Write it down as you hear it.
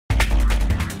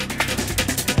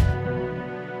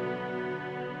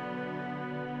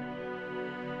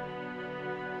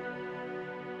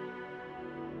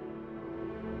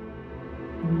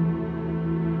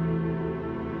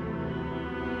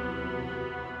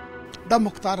the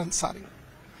Mukhtar Ansari,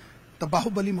 the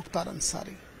Bahubali Mukhtar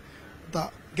Ansari, the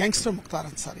gangster Mukhtar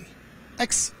Ansari,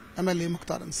 ex-MLA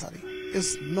Mukhtar Ansari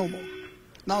is no more.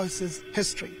 Now it is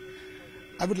history.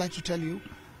 I would like to tell you,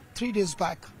 3 days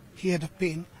back he had a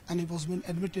pain and he was being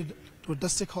admitted to a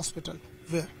district hospital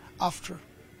where after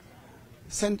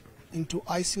sent into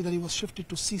ICU, then he was shifted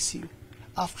to CCU.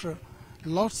 After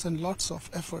lots and lots of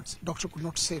efforts, doctor could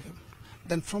not save him.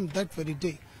 Then from that very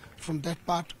day, from that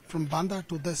part, from Banda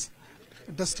to this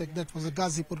district, that was a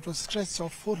Ghazipur, it was a stretch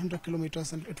of 400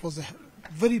 kilometers, and it was a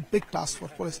very big task for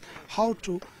police, how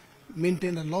to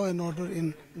maintain a law and order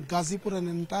in Ghazipur and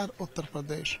entire Uttar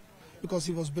Pradesh, because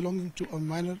he was belonging to a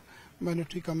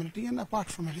minority community, and apart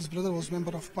from it, his brother was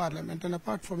member of parliament, and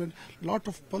apart from it, a lot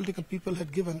of political people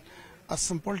had given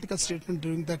some political statement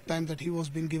during that time that he was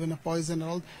being given a poison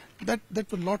and all. That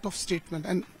was a lot of statement,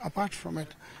 and apart from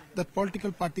it, that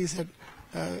political parties had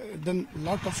done a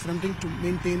lot of fronting to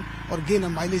maintain or gain a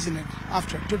mileage in it.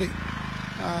 After today,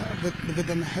 with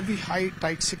a heavy, high,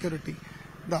 tight security,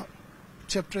 the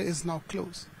chapter is now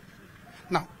closed.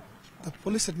 Now, the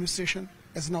police administration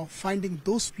is now finding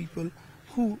those people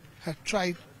who had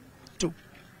tried to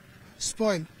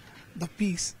spoil the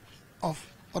peace of,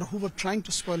 or who were trying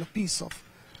to spoil a piece of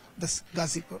this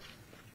Ghazipur.